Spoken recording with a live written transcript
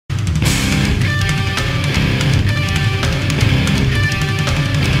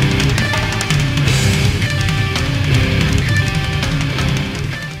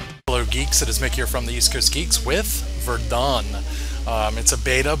guys, it is Mick here from the East Coast Geeks with Verdun. It's a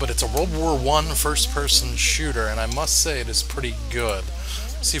beta, but it's a World War I first-person shooter, and I must say it is pretty good.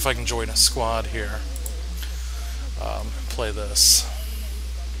 Let's see if I can join a squad here. Play this.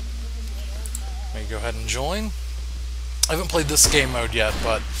 Let me go ahead and join. I haven't played this game mode yet,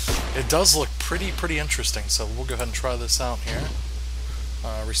 but it does look pretty interesting, so we'll go ahead and try this out here.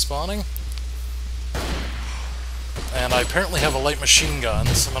 Respawning. And I apparently have a light machine gun,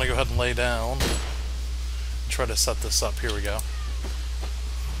 so I'm going to go ahead and lay down. Try to set this up. Here we go.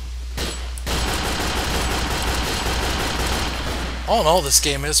 All in all, this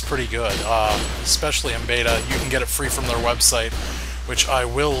game is pretty good, especially in beta. You can get it free from their website, which I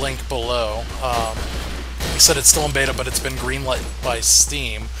will link below. Like I said, it's still in beta, but it's been greenlit by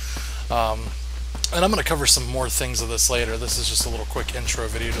Steam. And I'm going to cover some more things of this later. This is just a little quick intro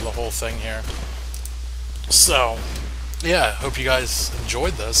video to the whole thing here. So, yeah, hope you guys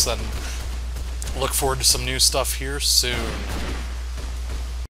enjoyed this, and look forward to some new stuff here soon.